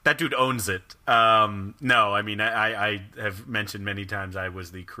That dude owns it. No, I mean, I have mentioned many times I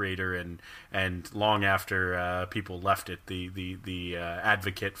was the creator and long after people left it, the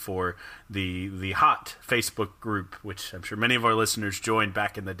advocate for the hot Facebook group, which I'm sure many of our listeners joined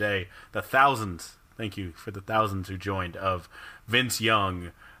back in the day. The thousands, thank you for the thousands who joined, of Vince Young.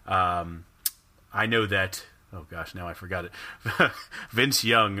 I know that. Oh gosh, now I forgot it. Vince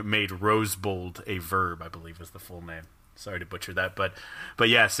Young made Rose Bold a verb, I believe is the full name. Sorry to butcher that, but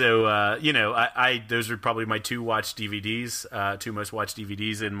yeah. So I those are probably my two most watched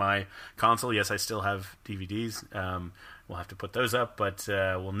DVDs in my console. Yes, I still have DVDs. We'll have to put those up, but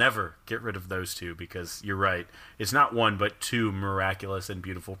we'll never get rid of those two, because you're right. It's not one but two miraculous and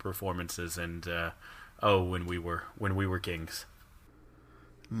beautiful performances. And when we were kings,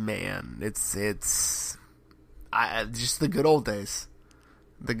 man, it's just the good old days.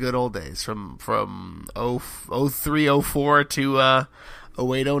 The good old days from 03, 04 to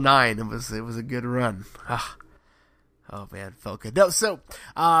 08, 09. It was a good run. Oh man, felt good. No, so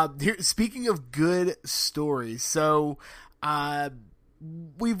here, speaking of good stories, so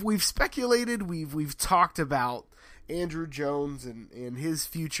we've speculated, we've talked about Andrew Jones and his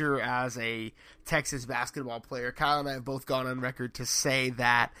future as a Texas basketball player. Kyle and I have both gone on record to say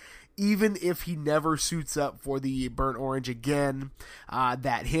that even if he never suits up for the Burnt Orange again,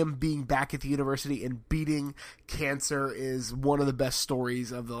 that him being back at the university and beating cancer is one of the best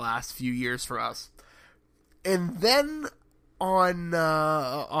stories of the last few years for us. And then on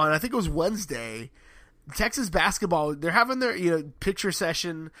I think it was Wednesday, Texas basketball, they're having their picture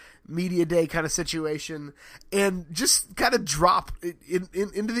session, media day kind of situation, and just kind of drop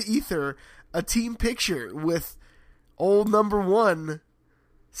into the ether a team picture with old number one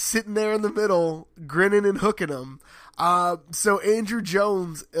sitting there in the middle, grinning and hooking them. So Andrew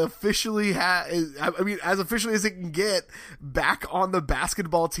Jones officially as officially as it can get, back on the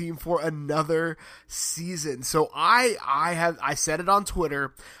basketball team for another season. So I said it on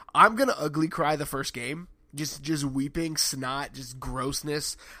Twitter. I'm gonna ugly cry the first game. Just weeping, snot, just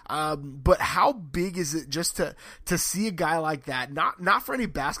grossness. But how big is it just to see a guy like that? Not for any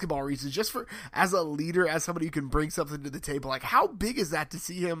basketball reasons, just for as a leader, as somebody who can bring something to the table. Like, how big is that to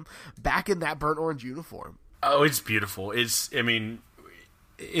see him back in that burnt orange uniform? Oh, it's beautiful. It's the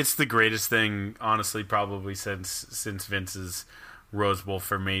greatest thing, honestly, probably since Vince's Rose Bowl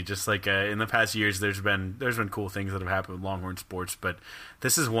for me. Just like in the past years, there's been cool things that have happened with Longhorn sports, but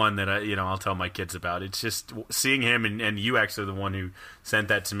this is one that I'll tell my kids about. It's just seeing him, and you actually the one who sent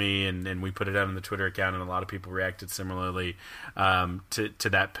that to me, and we put it out on the Twitter account, and a lot of people reacted similarly to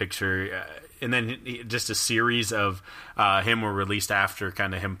that picture. And then just a series of him were released after,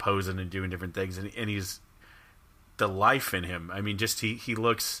 kind of him posing and doing different things, and he's the life in him. I mean, just he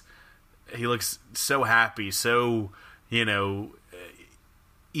looks so happy, so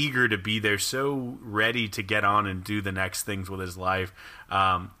eager to be there, so ready to get on and do the next things with his life.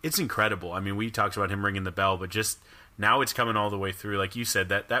 It's incredible. I mean, we talked about him ringing the bell, but just now it's coming all the way through. Like you said,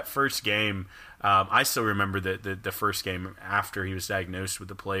 that first game, I still remember the first game after he was diagnosed with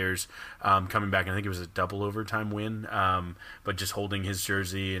the players coming back. I think it was a double overtime win, but just holding his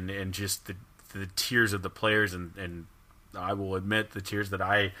jersey and just the tears of the players and I will admit the tears that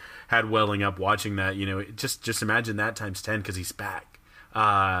I had welling up watching that. Just imagine that times 10, because he's back.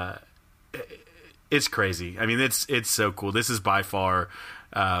 It's crazy. I mean, it's so cool. This is by far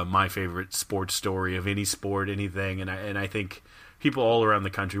my favorite sports story of any sport, anything, and I think people all around the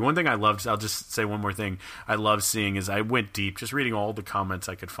country. One thing I loved, I'll just say one more thing I love seeing, is I went deep just reading all the comments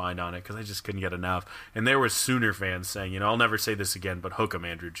I could find on it, because I just couldn't get enough. And there were Sooner fans saying, I'll never say this again, but hook 'em,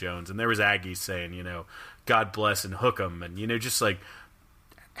 Andrew Jones. And there was Aggies saying, God bless and hook 'em. And, just like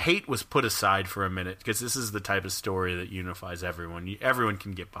hate was put aside for a minute, because this is the type of story that unifies everyone. Everyone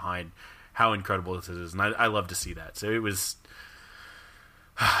can get behind how incredible this is, and I love to see that. So it was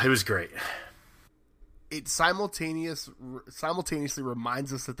great. It simultaneously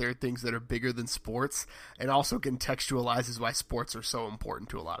reminds us that there are things that are bigger than sports, and also contextualizes why sports are so important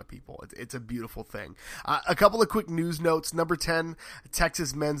to a lot of people. It's a beautiful thing. A couple of quick news notes. Number 10,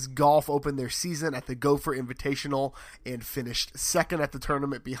 Texas men's golf opened their season at the Gopher Invitational and finished second at the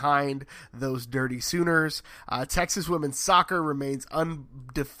tournament behind those dirty Sooners. Texas women's soccer remains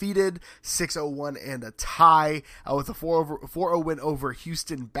undefeated, 6-0-1 and a tie, with a 4-0 win over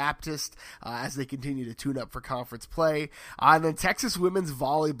Houston Baptist, as they continue to tune up for conference play. And then Texas women's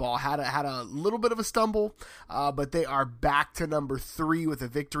volleyball had a little bit of a stumble, but they are back to number 3 with a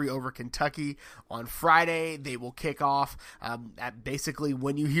victory over Kentucky on Friday. They will kick off at basically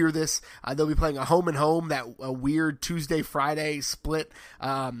when you hear this, they'll be playing a home and home, that a weird Tuesday-Friday split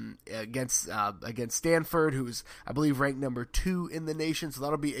against Stanford, who's, I believe, ranked number 2 in the nation. So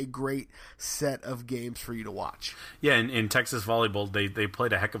that'll be a great set of games for you to watch. Yeah, in Texas volleyball, they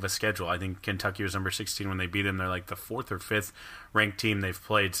played a heck of a schedule. I think Kentucky was number 16 when they beat them. They're like the 4th or 5th ranked team they've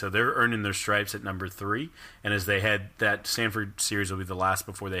played, so they're earning their stripes at number 3. And as they head, that Stanford series will be the last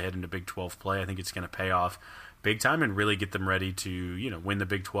before they head into Big 12 play. I think it's going to pay off big time and really get them ready to win the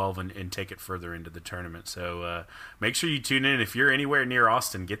Big 12 and take it further into the tournament. So make sure you tune in. If you're anywhere near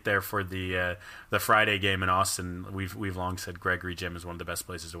Austin, get there for the Friday game in Austin. We've long said Gregory Gym is one of the best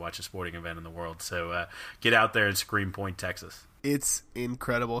places to watch a sporting event in the world. So get out there and scream Point, Texas. It's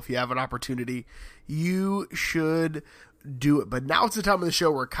incredible. If you have an opportunity, you should do it. But now it's the time of the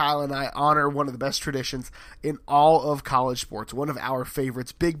show where Kyle and I honor one of the best traditions in all of college sports, one of our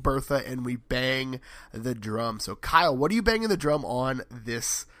favorites, Big Bertha, and we bang the drum. So Kyle, what are you banging the drum on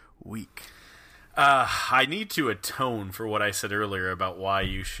this week? I need to atone for what I said earlier about why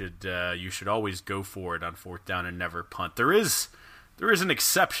you should always go for it on 4th down and never punt. There is an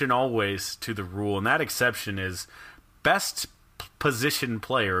exception always to the rule, and that exception is best position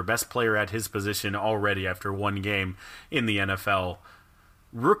player, best player at his position already after one game in the NFL.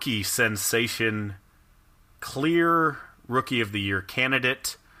 Rookie sensation, clear Rookie of the Year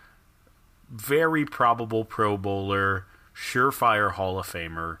candidate, very probable Pro Bowler, surefire Hall of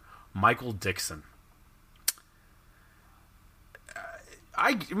Famer, Michael Dickson.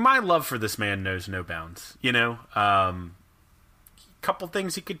 My love for this man knows no bounds. Couple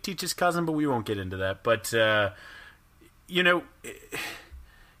things he could teach his cousin, but we won't get into that. But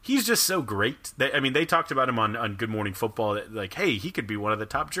he's just so great. They talked about him on Good Morning Football, that, like, hey, he could be one of the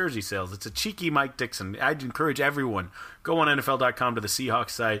top jersey sales. It's a cheeky Mike Dickson. I'd encourage everyone, go on NFL.com to the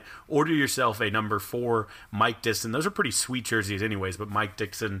Seahawks site, order yourself a number 4 Mike Dickson. Those are pretty sweet jerseys anyways, but Mike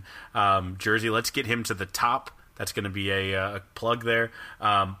Dickson jersey, let's get him to the top. That's going to be a plug there.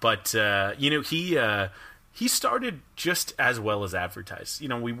 He started just as well as advertised.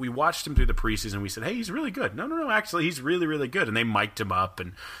 We watched him through the preseason. We said, hey, he's really good. No, actually, he's really, really good. And they mic'd him up,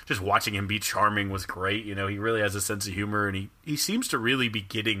 and just watching him be charming was great. He really has a sense of humor, and he seems to really be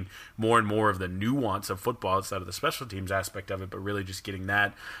getting more and more of the nuance of football outside of the special teams aspect of it, but really just getting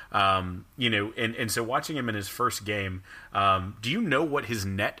that. And so watching him in his first game, do you know what his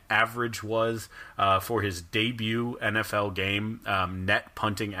net average was for his debut NFL game, net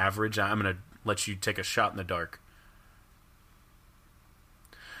punting average? I'm going to let you take a shot in the dark.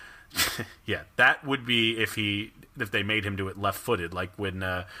 Yeah, that would be if they made him do it left-footed, like when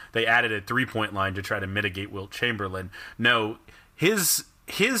they added a 3-point line to try to mitigate Wilt Chamberlain. No, his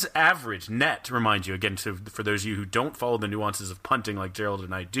average net, remind you again, for those of you who don't follow the nuances of punting like Gerald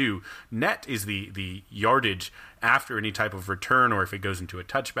and I do, net is the yardage after any type of return, or if it goes into a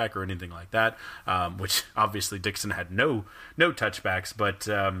touchback or anything like that, which obviously Dickson had no touchbacks, but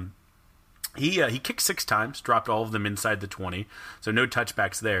He kicked 6 times, dropped all of them inside the 20, so no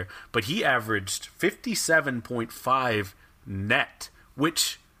touchbacks there. But he averaged 57.5 net,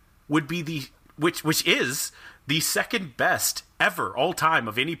 which is the second best ever all time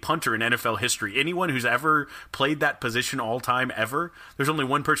of any punter in NFL history. Anyone who's ever played that position all time ever, there's only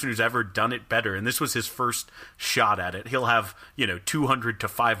one person who's ever done it better, and this was his first shot at it. He'll have 200 to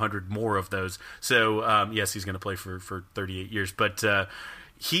 500 more of those. So yes, he's going to play for 38 years, but.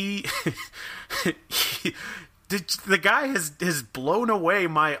 The guy has blown away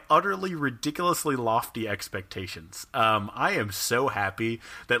my utterly ridiculously lofty expectations. I am so happy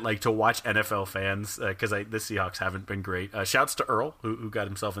that to watch NFL fans, because the Seahawks haven't been great. Shouts to Earl, who got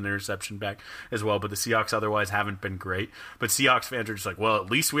himself an interception back as well, but the Seahawks otherwise haven't been great. But Seahawks fans are just like, well,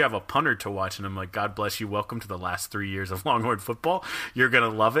 at least we have a punter to watch, and I'm like, God bless you. Welcome to the last 3 years of Longhorn football. You're gonna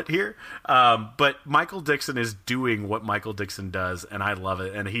love it here. But Michael Dickson is doing what Michael Dickson does, and I love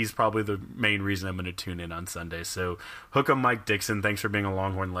it. And he's probably the main reason I'm going to tune in on Sunday. So hook 'em Mike Dickson. Thanks for being a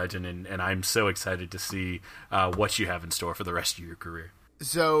Longhorn legend, and I'm so excited to see what you have in store for the rest of your career.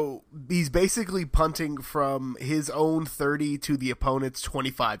 So he's basically punting from his own 30 to the opponent's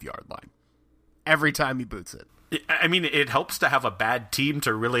 25-yard line every time he boots it. It helps to have a bad team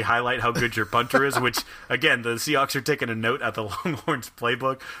to really highlight how good your punter is, which, again, the Seahawks are taking a note at the Longhorns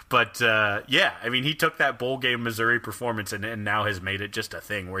playbook. But, he took that bowl game Missouri performance and now has made it just a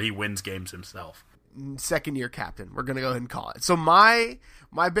thing where he wins games himself. Second-year captain. We're going to go ahead and call it. So my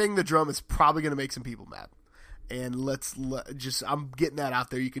bang the drum is probably going to make some people mad And I'm getting that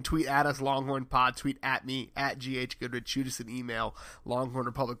out there. You can tweet at us, Longhorn Pod, tweet at me, at GH Goodrich, shoot us an email,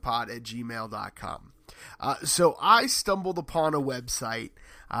 longhornrepublicpod@gmail.com. So I stumbled upon a website,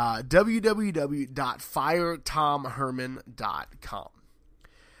 www.firetomherman.com.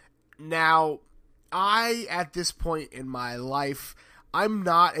 Now, at this point in my life, I'm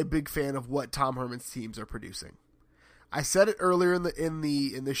not a big fan of what Tom Herman's teams are producing. I said it earlier in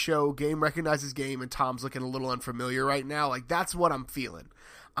the show. Game recognizes game, and Tom's looking a little unfamiliar right now. Like, that's what I'm feeling.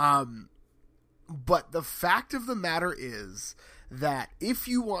 But the fact of the matter is that if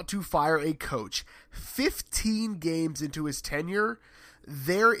you want to fire a coach 15 games into his tenure,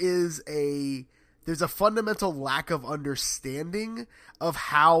 there's a fundamental lack of understanding of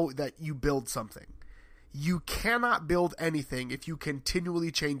how that you build something. You cannot build anything if you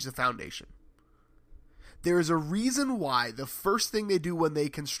continually change the foundation. There is a reason why the first thing they do when they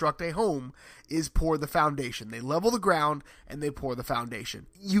construct a home is pour the foundation. They level the ground and they pour the foundation.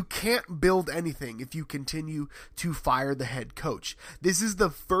 You can't build anything if you continue to fire the head coach. This is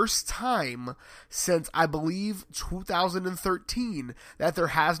the first time since, I believe, 2013 that there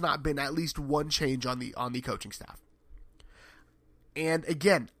has not been at least one change on the coaching staff. And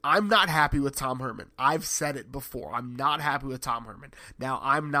again, I'm not happy with Tom Herman. I've said it before. I'm not happy with Tom Herman. Now,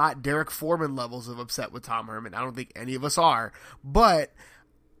 I'm not Derek Foreman levels of upset with Tom Herman. I don't think any of us are. But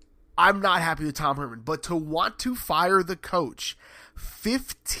I'm not happy with Tom Herman. But to want to fire the coach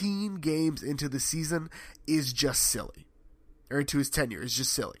 15 games into the season is just silly. Or into his tenure is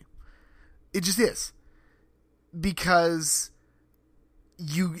just silly. It just is. Because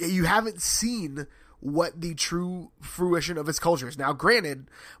you haven't seen what the true fruition of his culture is. Now, granted,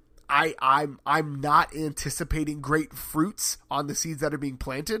 I'm not anticipating great fruits on the seeds that are being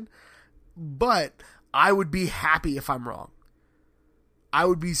planted, but I would be happy if I'm wrong. I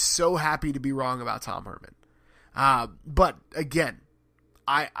would be so happy to be wrong about Tom Herman. But again,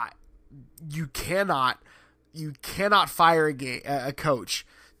 you cannot fire a coach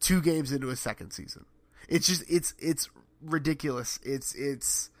 2 games into a second season. It's just it's ridiculous.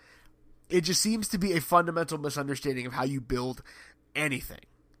 It just seems to be a fundamental misunderstanding of how you build anything.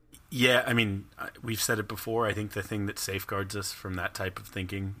 Yeah, I mean, we've said it before. I think the thing that safeguards us from that type of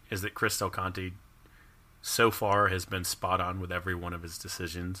thinking is that Chris Del Conte so far has been spot on with every one of his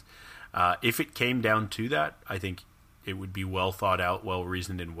decisions. If it came down to that, I think it would be well thought out, well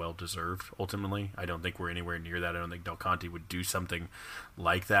reasoned, and well deserved. Ultimately, I don't think we're anywhere near that. I don't think Del Conte would do something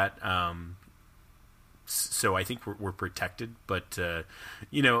like that. So I think we're protected, but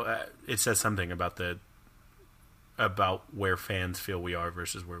it says something about where fans feel we are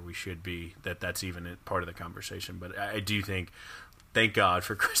versus where we should be. That's even part of the conversation. But I do think, thank God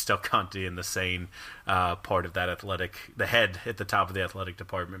for Chris Del Conte and the sane part of that the head at the top of the athletic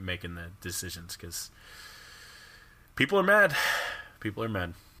department making the decisions, because people are mad. People are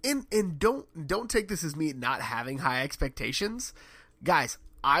mad. And don't take this as me not having high expectations, guys.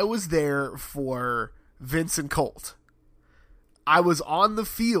 I was there for Vincent Colt. I was on the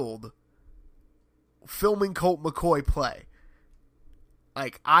field filming Colt McCoy play.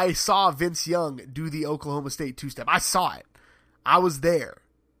 Like, I saw Vince Young do the Oklahoma State two-step. I saw it. I was there.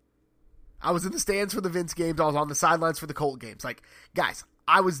 I was in the stands for the Vince games. I was on the sidelines for the Colt games. Like, guys,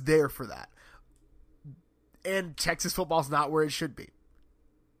 I was there for that. And Texas football's not where it should be.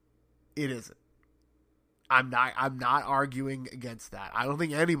 It isn't. I'm not arguing against that. I don't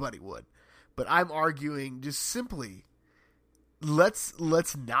think anybody would. But I'm arguing just simply, let's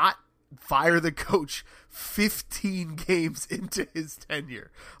not fire the coach 15 games into his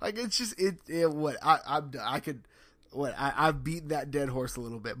tenure. Like, it's just I've beaten that dead horse a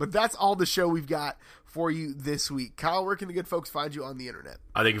little bit. But that's all the show we've got for you this week. Kyle, where can the good folks find you on the internet?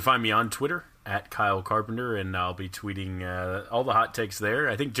 They can find me on Twitter at Kyle Carpenter, and I'll be tweeting all the hot takes there.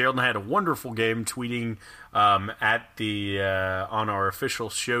 I think Gerald and I had a wonderful game tweeting on our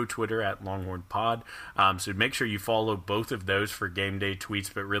official show Twitter at Longhorn Pod. So make sure you follow both of those for game day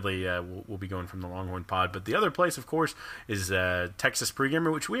tweets, but really we'll be going from the Longhorn Pod. But the other place, of course, is Texas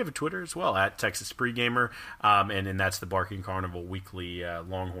Pregamer, which we have a Twitter as well, at Texas Pregamer, and that's the Barking Carnival weekly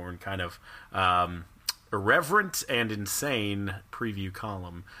Longhorn kind of irreverent and insane preview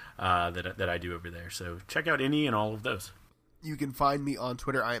column that I do over there. So check out any and all of those. You can find me on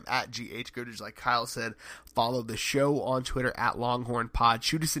Twitter. I am at GH Goodrich, like Kyle said. Follow the show on Twitter at Longhorn Pod.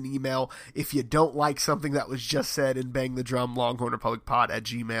 Shoot us an email if you don't like something that was just said, and bang the drum,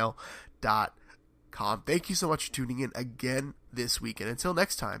 longhornrepublicpod@gmail.com. Thank you so much for tuning in again this week, and until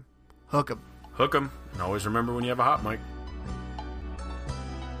next time, hook 'em. Hook 'em, and always remember when you have a hot mic.